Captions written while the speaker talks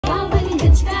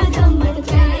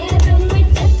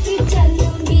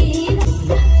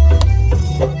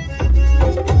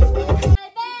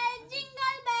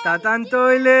Tatan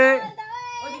তৈলে।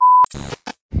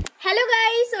 Hello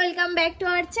guys, welcome back to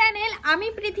our channel. আমি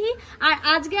প্রীতি, আর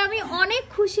আজকে আমি অনেক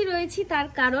খুশি রয়েছি। তার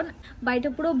কারণ বাড়িটা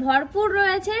পুরো ভরপুর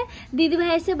রয়েছে।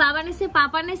 দিদিভাই এসে, বাবান এসে,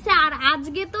 পাপান এসে, আর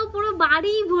আজকে তো পুরো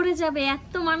বাড়ি ভরে যাবে,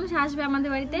 এত মানুষ আসবে আমাদের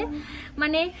বাড়িতে।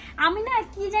 মানে আমি না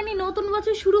কি জানি, নতুন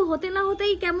বছর শুরু হতে না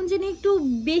হতেই কেমন জানি একটু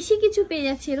বেশি কিছু পেয়ে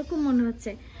যাচ্ছে এরকম মনে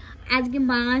হচ্ছে। আজকে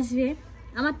মা আসবে,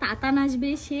 আমার তাতান আসবে,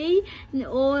 সেই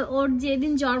ওর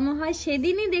যেদিন জন্ম হয়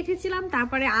সেদিনই দেখেছিলাম,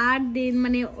 তারপরে আর দিন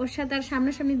মানে ওর সাথে আর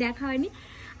সামনাসামনি দেখা হয়নি।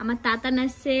 আমার তাতান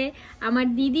আসছে, আমার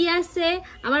দিদি আসছে,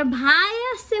 আমার ভাই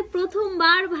আসছে,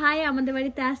 প্রথমবার ভাই আমাদের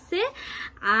বাড়িতে আসছে,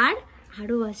 আর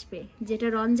আরও আসবে, যেটা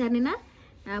রন জানে না,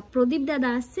 প্রদীপ দাদা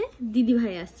আসছে, দিদি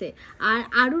ভাই আসছে, আর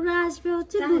আরুরা আসবে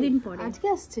হচ্ছে দুদিন পরে। আজকে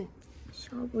আসছে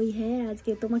সব ওই, হ্যাঁ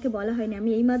আজকে তোমাকে বলা হয়নি,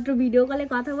 আমি এইমাত্র ভিডিও কলে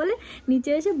কথা বলে নিচে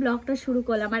এসে ব্লগটা শুরু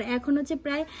করলাম। আর এখন হচ্ছে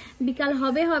প্রায় বিকাল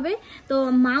হবে, তো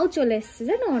মাও চলে এসছে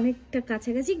জানো, অনেকটা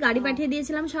কাছাকাছি। গাড়ি পাঠিয়ে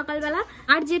দিয়েছিলাম সকালবেলা।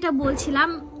 আর যেটা বলছিলাম,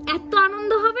 এত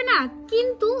আনন্দ হবে না,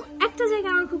 কিন্তু একটা জায়গা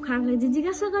আমার খুব খারাপ লাগছে।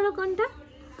 জিজ্ঞাসা করো কোনটা?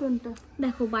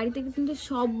 দেখো বাড়িতে কিন্তু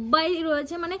সবাই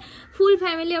রয়েছে, মানে ফুল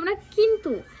ফ্যামিলি আমরা,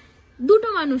 কিন্তু দুটো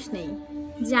মানুষ নেই,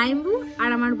 জাইম্বু আর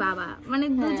আমার বাবা। মানে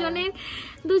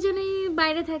দুজনেই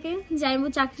বাইরে থাকে। জাইম্বু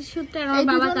চাকরির সূত্রে আর আমার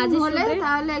বাবা কাজের সূত্রে,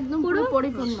 তাহলে একদম পুরো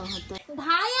পরিপূর্ণ হতো।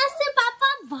 ভাই আসছে পাপা,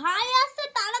 ভাই আসছে,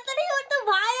 তাড়াতাড়ি হতো,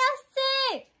 ভাই আসছে,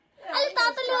 আরে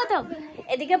তাড়াতাড়ি হতো।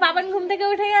 এদিকে বাবান ঘুম থেকে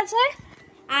উঠে গেছে,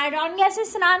 আর রন গেছে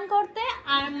স্নান করতে,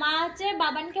 আর মা হচ্ছে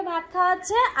বাবানকে ভাত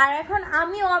খাওয়াচ্ছে। আর এখন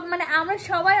আমি মানে আমরা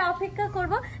সবাই অপেক্ষা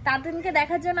করব তাতানকে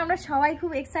দেখার জন্য। আমরা সবাই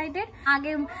খুব এক্সাইটেড।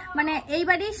 আগে মানে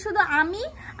এইবারই শুধু আমি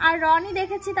আর রনই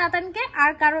দেখেছি তাতানকে,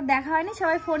 আর কারোর দেখা হয়নি,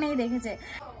 সবাই ফোনেই দেখেছে।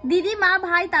 দিদি, মা,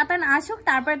 ভাই, তাতান আসুক,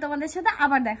 তারপরে তোমাদের সাথে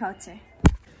আবার দেখা হচ্ছে।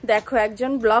 দেখো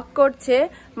একজন ব্লগ করছে,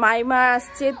 মাইমা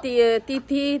আসছে,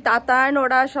 তিথি, তাতান,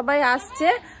 ওরা সবাই আসছে।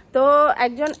 তো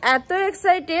একজন এত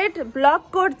এক্সাইটেড ব্লগ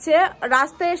করছে,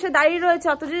 রাস্তায় এসে দাঁড়িয়ে রয়েছে,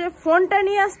 অথচ ফোনটা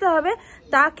নিয়ে আসতে হবে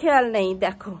তা খেয়াল নেই।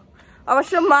 দেখো,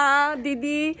 অবশ্য মা,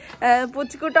 দিদি,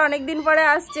 পুচকুটা অনেকদিন পরে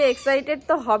আসছে, এক্সাইটেড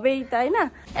তো হবেই, তাই না?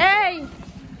 এই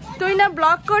তুই না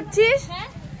ব্লগ করছিস,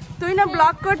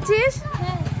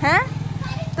 হ্যাঁ?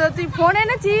 তো তুই ফোন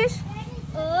এনেছিস?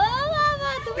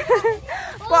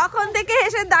 কখন থেকে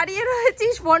এসে দাঁড়িয়ে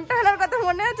রয়েছিস, ফোনটা আনার কথা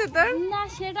মনে আছে তোর? না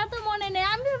সেটা তো মনে নেই,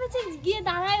 আমি ভেবেছি গিয়ে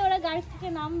দাঁড়াই, ওরা গাড়ি থেকে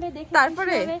নামবে দেখে,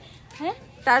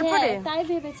 তারপরে তাই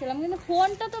ভেবেছিলাম, কিন্তু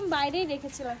ফোনটা তো বাইরেই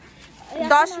রেখেছিলাম।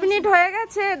 10 মিনিট হয়ে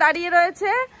গেছে দাঁড়িয়ে রয়েছে,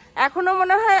 এখনো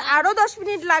মনে হয় আরো 10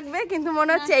 মিনিট লাগবে, কিন্তু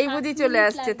মনে হচ্ছে এই বুঝি চলে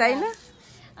আসছে, তাই না?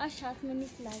 আর 7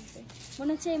 মিনিট লাগবে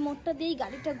মনে হচ্ছে, এই মোড়টা দিয়েই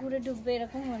গাড়িটা ঘুরে ঢুকবে,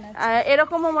 এরকম মনে হচ্ছে।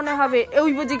 এরকমও মনে হবে,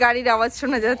 ওই বুঝি গাড়ির আওয়াজ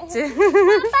শোনা যাচ্ছে।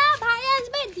 ভাই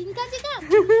আসবে, ডিঙ্কা চিকা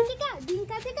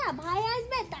ভাই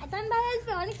আসবে, তাতান ভাই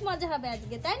আসবে, অনেক মজা হবে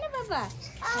আজকে, তাই না বাবা?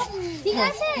 ঠিক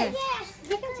আছে।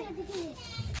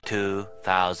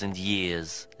 2000 years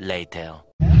later.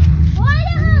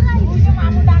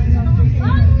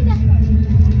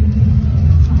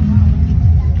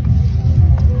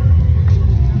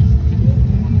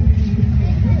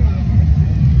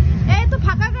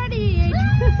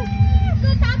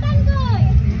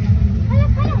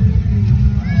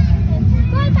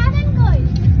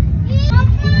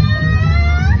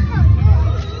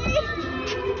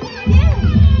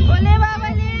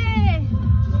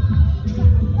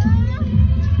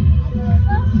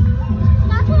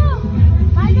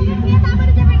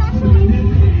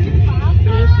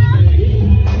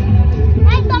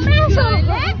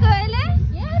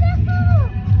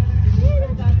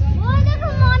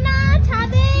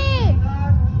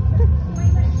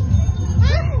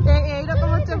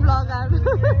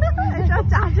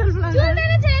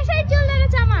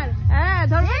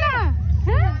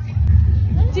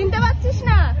 চিনতে পারছিস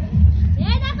না?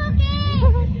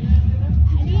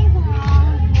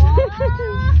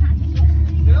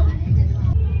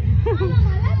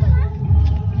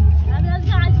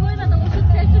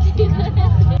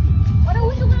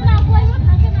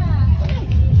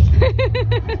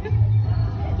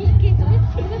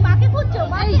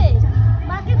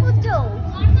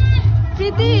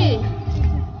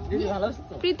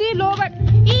 প্রীতি লো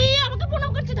আমাকে ফোন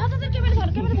করছে,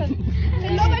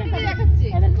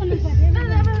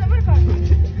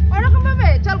 ওরকম ভাবে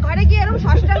চল ঘরে গিয়ে এরকম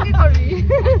ষষ্ঠাঙ্গে করবি।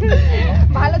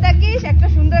 ভালো থাকিস, একটা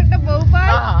সুন্দর একটা বউ পাই,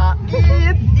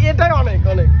 এটাই অনেক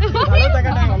ভালো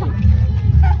থাকাটাই অনেক।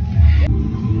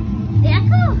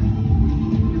 দেখো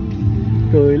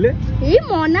তৈলে এই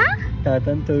মনা,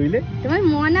 তাতান তৈলে তোমার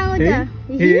মনা, ওটা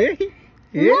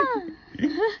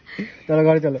চলো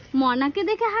ঘরে চলো। মনাকে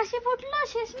দেখে হাসি ফুটলো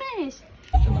শেষমেশ।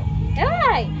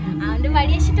 আমাদের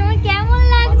বাড়ি এসে তোমার কেমন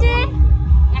লাগছে?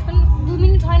 এখন 2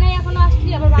 মিনিট হয় নাই এখনো আসলি,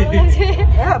 আবার ভালো লাগছে।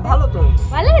 হ্যাঁ ভালো তো।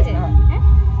 ভালো লেগেছে? হ্যাঁ,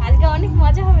 আজকে অনেক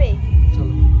মজা হবে।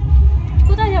 চলো।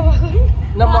 কোথায় যাবো এখন?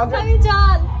 না, ভাত মজা- খাবি,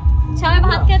 চল সবাই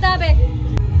ভাত খেতে হবে।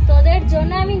 তোদের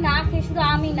জন্য আমি না খেয়ে, শুধু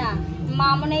আমি না, মা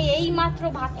মানে এই মাত্র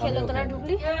ভাত খেলো, তোরা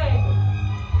ঢুকলি।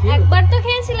 একবার তো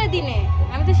খেয়েছিলে দিনে,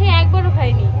 আমি তো সেই একবারও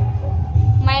খাইনি।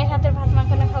 মায়ের হাতের ভাত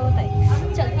মাখানো খাবো তাই।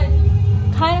 চল খাই।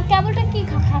 কেবলটা কি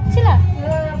খাচ্ছিলা?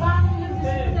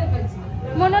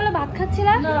 মনে হলো ভাত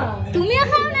খাচ্ছিলা। তুমিও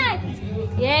খাও না?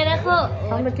 এ দেখো,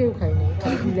 আমরা কেউ খাইনি,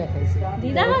 দিদা খাইছে।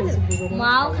 দিদা খাচ্ছে,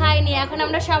 মাও খায়নি। এখন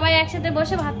আমরা সবাই একসাথে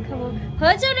বসে ভাত খাবো।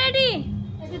 হয়েছে রেডি?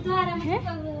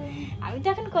 আমি তো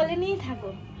এখন কোলে নিয়েই থাকো।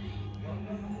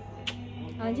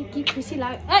 আমার যে কি খুশি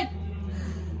লাগে।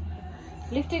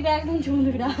 লিপস্টিকটা একদম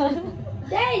ঝুমঝুমা।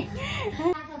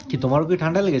 কি তোমারও কি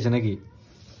ঠান্ডা লেগেছে নাকি?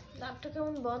 নাকটা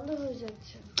কেমন বন্ধ হয়ে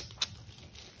যাচ্ছে।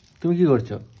 তুমি কি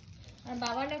করছো? আর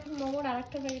বাবার এখন মোমোর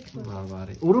আরেকটা প্যাকেট করবে।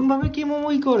 বাবারে, ওরম ভাবে কি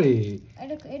মোমোই করে?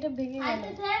 এটা ভেঙে গেল।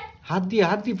 হাত দিয়ে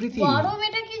প্রীতি। গরম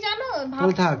এটা কি জানো?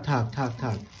 চল থাক।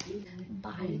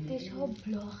 বাড়িতে সব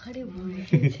ব্লগারে ভরে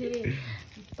গেছে।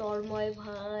 তন্ময়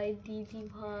ভাই, দিদি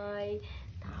ভাই,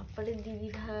 তারপরে দিদি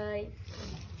ভাই,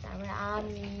 তারপরে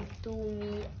আমি,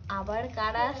 তুমি, আবার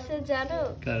কারা আসছে জানো?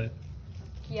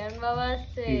 কিয়ান বাবা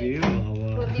আসছে,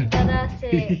 প্রদীপ দাদা আসছে,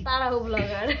 তারাও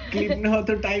ব্লগার। ক্লিপ নেওয়া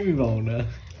তো টাইমই পাও না।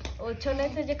 ওর জন্য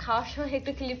যে খাওয়ার সময়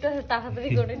একটু ক্লিপটা তাড়াতাড়ি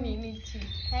করে নিয়ে নিচ্ছি।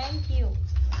 Thank you.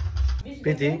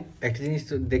 প্রীতি, একটা জিনিস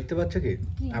তো দেখতে পাচ্ছ কি?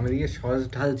 আমি এদিকে সস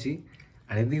ঢালছি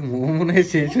আর এদিকে মোমো মনে হয়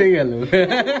শেষ হয়ে গেল।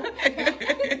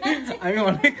 আমি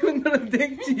অনেকক্ষণ ধরে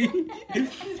দেখছি।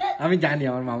 আমি জানি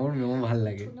আমার মামুর মোমো ভালো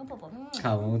লাগে।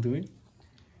 খাও মামু তুমি।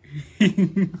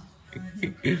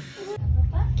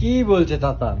 কি বলছে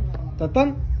তাতান?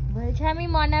 বলছে আমি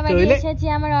মনা বাড়ি এসেছি,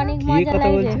 আমার অনেক মজা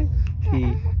লাগছে।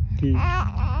 কি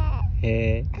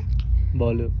হ্যাঁ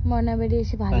বলো। মনা বাড়ি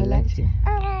এসে ভালো লাগছে।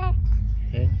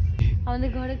 আমাদের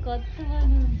ঘরে কত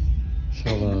মানুষ,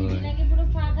 দুদিন আগে পুরো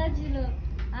ফাঁকা ছিল,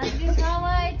 আজকে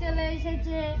সবাই চলে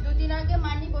এসেছে। দুদিন আগে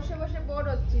মানি বসে বসে বোর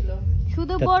হচ্ছিল।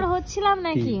 শুধু বোর হচ্ছিলাম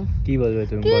নাকি? কি বলবে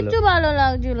তুমি? কিচ্ছু ভালো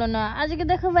লাগছিল না। আজকে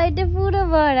দেখো বাড়িটা পুরো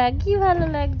ভরা, কি ভালো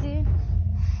লাগছে।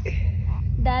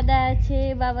 দাদা আছে,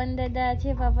 বাবান দাদা আছে,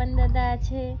 পাপান দাদা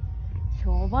আছে,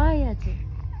 সবাই আছে।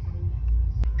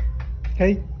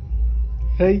 হেই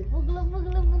বুগলো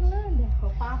দেখো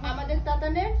আমাদের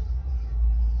তাতানের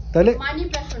তাহলে মানি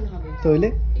প্রেশন হবে। তাহলে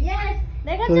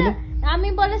দেখেছো? আমি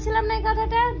বলেছিলাম না এই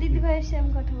কথাটা, দিদি ভাই সেম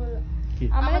কথা বললো।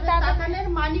 আমাদের তাতানের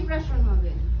মানি প্রেশন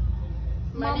হবে।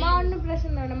 মামা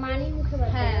অন্নপ্রাশন না, মানি মুখে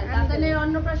বলে। হ্যাঁ, তাতানের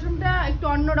অন্নপ্রাশনটা একটু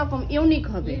অন্যরকম, ইউনিক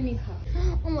হবে।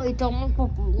 ওই তো আমার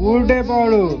পপু উল্টে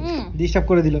পড়ো। ডিস্টার্ব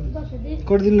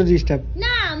করে দিল ডিস্টার্ব।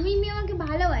 না, মিমি আমাকে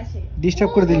ভালোবাসে। ডিস্টার্ব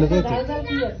করে দিল তাই তো।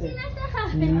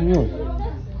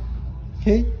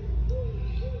 হেই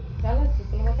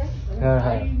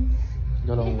হ্যাঁ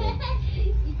চলো।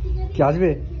 কি আসবে?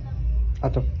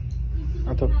 আচ্ছা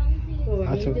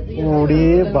ওরে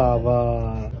বাবা,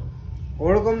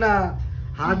 ওরকম না,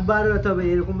 হাত বার হতে হবে,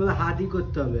 এরকম ভাবে হাতই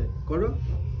করতে হবে। করো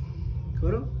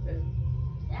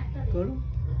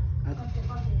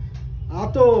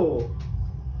আতো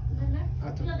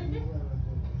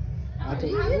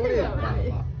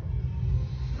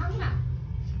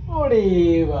ওরে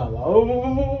বাবা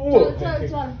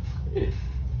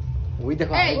ওই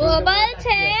দেখো। ও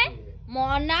বলছে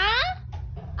মনা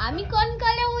আমি কোন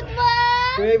কলে উঠবো?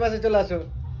 তুমি এই পাশে চলে আসো।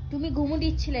 তুমি ঘুমু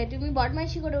দিচ্ছিলে, তুমি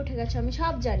বদমাইশি করে উঠে গেছো, আমি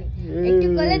সব জানি। একটু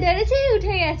কোলে ধরেছি,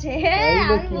 উঠে গেছে। হ্যাঁ,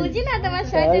 আমি বুঝি না তোমার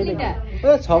শয়তানিটা।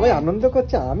 সবাই আনন্দ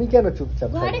করছে, আমি কেন চুপচাপ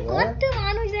ঘরে থাকবো? কত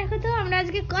মানুষ দেখো তো, আমরা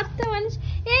আজকে কত মানুষ।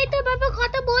 এই তো বাবা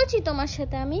কথা বলছি তোমার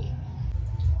সাথে আমি।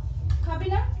 খাবি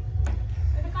না?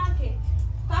 এটা কার কেক?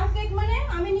 কার কেক মানে?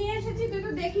 আমি নিয়ে এসেছি, তুই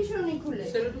তো দেখিস নি খুলে।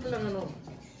 সেলুটুকু লাগানো।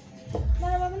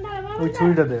 ওই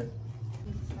ছুরিটা দে।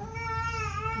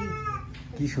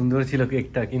 কি সুন্দর ছিল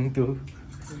কেকটা, কিন্তু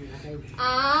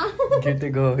কেটে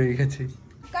হয়ে গেছে।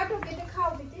 কাটো, কেটে খাও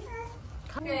দিদি।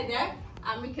 এই দেখ,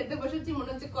 আমি খেতে বসেছি, মনে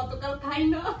হচ্ছে কতকাল খাই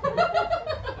না।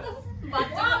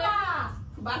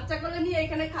 বাচ্চা কোলে নিয়ে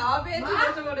এখানে খাওয়া পেয়েছি,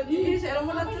 বসে পড়েছি, সেরকম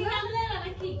মনে হচ্ছে না?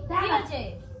 ঠিক আছে,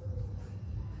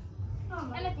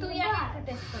 তাহলে তুই আর একটা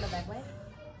টেস্ট করে দেখ ভাই।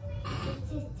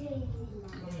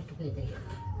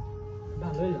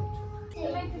 ভালোই লাগছে।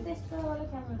 তুমি একটু টেস্ট করে বলো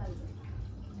কেমন লাগছে।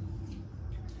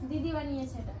 দিদি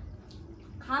বানিয়েছে এটা,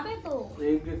 খাবে তো?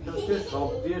 এই কেকটা হচ্ছে সব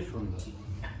দিয়ে সুন্দর।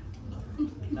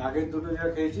 আগে দুটো যা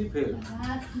খেয়েছি ফেল।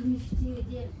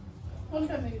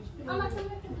 কোনটা নেই? আমার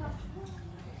সামনে একটু খাও।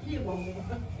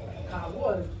 খাবো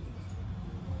আর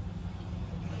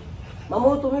মামু,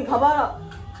 তুমি খাবা?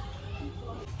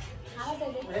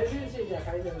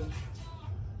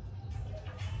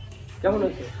 কেমন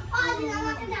হচ্ছে?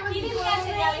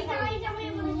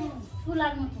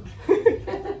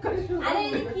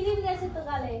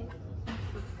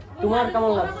 তোমার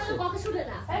কেমন লাগছে?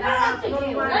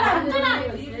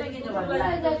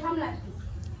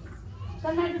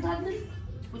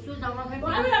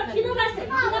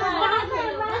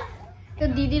 তো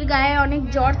দিদির গায়ে অনেক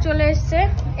জ্বর চলে এসছে।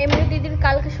 এমনি দিদির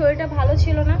কালকে শরীরটা ভালো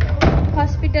ছিল না,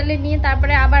 হসপিটালে নিয়ে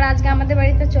তারপরে আবার আজকে আমাদের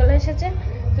বাড়িতে চলে এসেছে।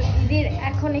 তো দিদির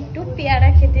এখন একটু পেয়ারা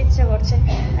খেতে ইচ্ছে করছে,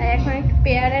 তাই এখন একটু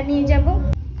পেয়ারা নিয়ে যাব।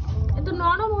 এ তো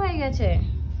নরম হয়ে গেছে,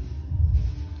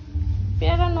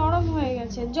 পেয়ারা নরম হয়ে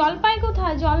গেছে। জলপাই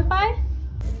কোথায়? জলপাই।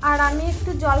 আর আমি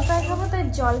একটু জলপাই খাবো, তাই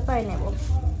জলপাই নেব।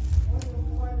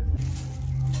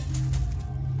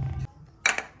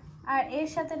 আর এর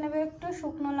সাথে নেবে একটু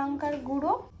শুকনো লঙ্কার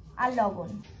গুঁড়ো আর লবণ।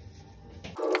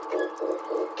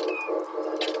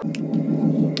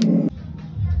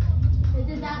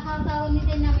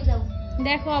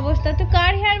 দেখো অবস্থা, তুই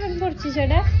কার হেয়ার ব্যান্ড করছিস?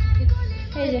 এটা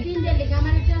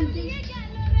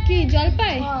কি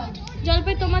জলপাই?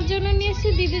 জলপাই তোমার জন্য নিয়ে এসেছি,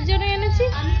 দিদির জন্য এনেছি।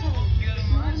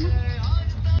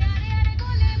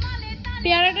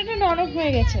 পেয়ারাটা তো নরম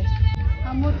হয়ে গেছে।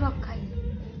 আমার টক খাই।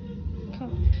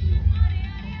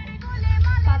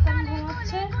 পাতান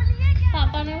ঘুমাচ্ছে,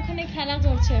 পাপানের ওখানে খেলা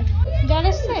করছে। জ্বর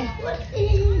এসছে?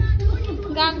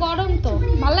 গা গরম তো,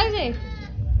 ভালো লাগছে?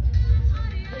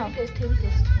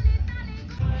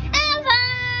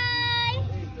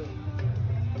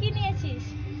 কি নিয়েছিস?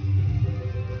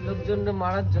 লোকজনকে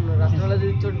মারার জন্য, রাত্রেবেলা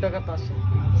যদি চোর ডাকাত আসে।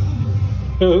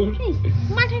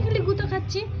 মাঠে খালি গুঁতো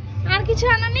খাচ্ছি, আর কিছু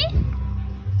আনা নেই?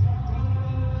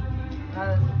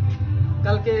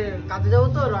 কালকে কাজে যাবো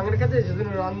তো, রঙের কাজে, সেদিন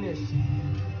রং নিয়ে এসছি।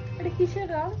 এটা কিসের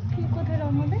রং? কি কোথায়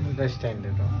রং হবে? এটা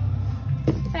স্ট্যান্ডার্ড রং।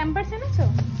 প্যাম্পারস এনেছো?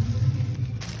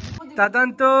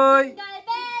 তাতান্তই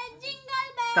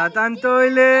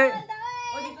তাতান্তইলে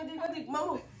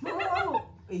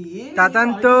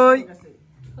তাতান্তই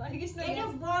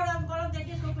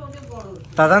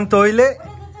তাতান্তইলে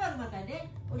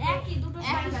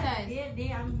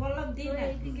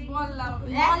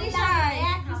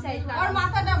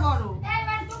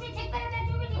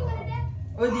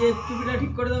ওই দিয়ে টুপিটা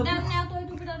ঠিক করে দাও।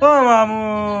 ও মামু,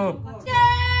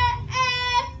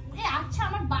 আচ্ছা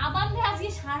আমার বাবানকে আজকে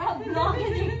সারা ব্লগে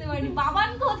দেখতে পারি। বাবান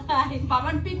কোথায়?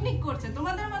 বাবান পিকনিক করছে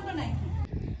তোমাদের মতো নাই।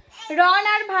 রন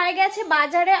আর ভাই গেছে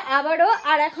বাজারে আবারও,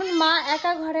 আর এখন মা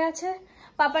একা ঘরে আছে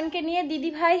পাপানকে নিয়ে।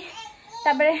 দিদি ভাই,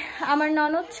 তারপরে আমার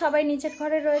ননদ সবাই নিচের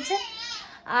ঘরে রয়েছে।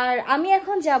 আর আমি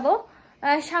এখন যাব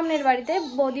সামনের বাড়িতে,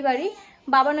 বৌদি বাড়ি।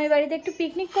 বাবান ওই বাড়িতে একটু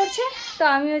পিকনিক করছে, তো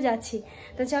আমিও যাচ্ছি।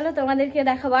 তো চলো তোমাদেরকে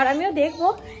দেখাবো, আর আমিও দেখবো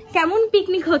কেমন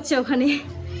পিকনিক হচ্ছে ওখানে।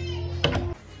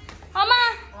 আমা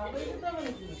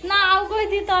না, আউ করে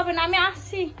দিতে হবে না, আমি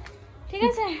আসছি। ঠিক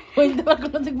আছে,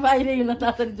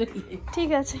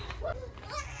 ঠিক আছে।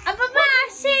 বাবা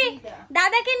আসছি,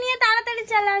 দাদাকে নিয়ে তাড়াতাড়ি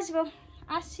চলে আসবো।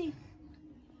 আসছি।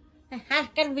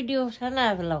 আজকাল ভিডিও সালা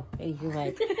ব্লগ এই ভাই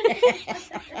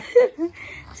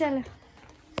চলো।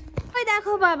 ওই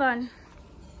দেখো বাবান,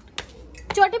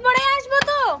 চটি পরে আসবো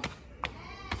তো।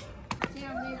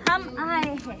 হাম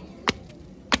আয়ে হে।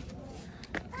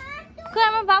 কই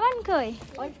আমার বাবান কই?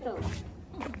 ওই তো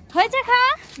হয়েছে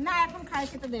খাওয়া? না, এখন খাই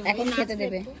খেতে দেবে, এখন খেতে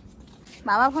দেবে।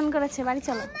 বাবা ফোন করেছে, বাড়ি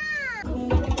চলো।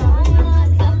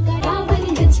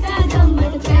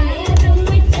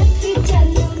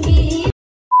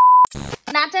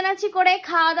 নাচানাচি করে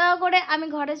খাওয়া দাওয়া করে আমি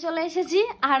ঘরে চলে এসেছি।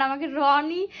 আর আমাকে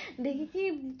রনই দেখি, কি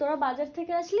তোরা বাজার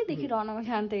থেকে আসলি, দেখি রন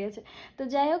আমাকে আনতে গেছে। তো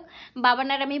যাই হোক,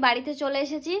 বাবানার আমি বাড়িতে চলে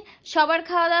এসেছি, সবার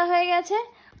খাওয়া দাওয়া হয়ে গেছে।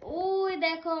 ওই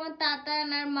দেখো আমার তাতা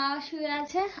আর মা শুয়ে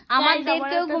আছে,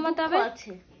 আমাদেরকেও ঘুমাতে হবে।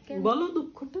 বলো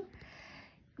দুঃখটা।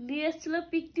 দিয়ে এসেছিল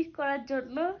পিকনিক করার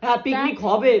জন্য। হ্যাঁ, পিকনিক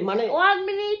হবে মানে 1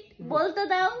 মিনিট বলতে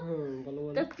দাও। বলো।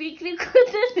 তো পিকনিক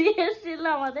করতে নিয়ে এসেছিল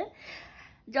আমাদের,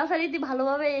 যথারীতি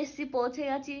ভালোভাবে এসছি, পৌঁছে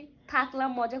গেছি, থাকলাম,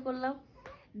 মজা করলাম।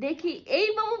 দেখি এই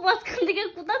বাবু মাঝখান থেকে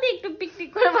কোথা দিয়ে একটু পিকনিক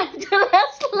করে বাড়ি চলে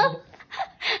আসলাম।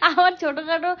 আমার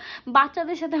ছোটখাটো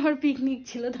বাচ্চাদের সাথে আমার পিকনিক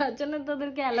ছিল, তার জন্য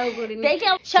তোদেরকে অ্যালাউ করিনি। দেখি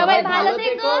সবাই ভালো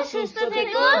থেকো, সুস্থ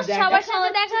থেকো, সবার সাথে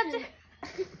দেখা হচ্ছে।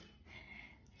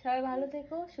 সবাই ভালো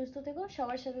থেকো, সুস্থ থেকো,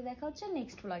 সবার সাথে দেখা হচ্ছে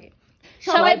নেক্সট ব্লগে।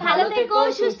 সবাই ভালো থেকো,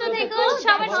 সুস্থ থেকো,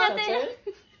 সবার সাথে।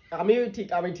 আমি ঠিক।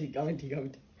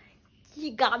 কি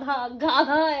গাধা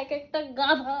গাধা, এক একটা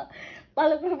গাধা।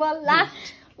 ভালো করে বল, লাস্ট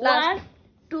 1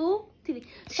 2 3।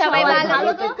 সবাই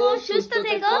ভালো থেকো, সুস্থ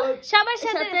থেকো, সবার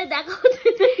সাথে দেখা হচ্ছে।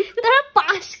 তোরা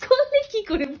পাস করলে কি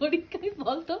করে পরীক্ষায়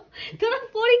বলতো? তোরা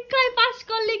পরীক্ষায় পাস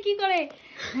করলে কি করে?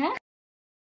 হ্যাঁ,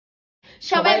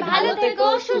 সবাই ভালো থেকো,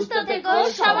 সুস্থ থেকো,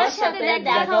 সবার সাথে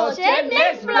দেখা হচ্ছে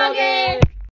নেক্সট ব্লগে।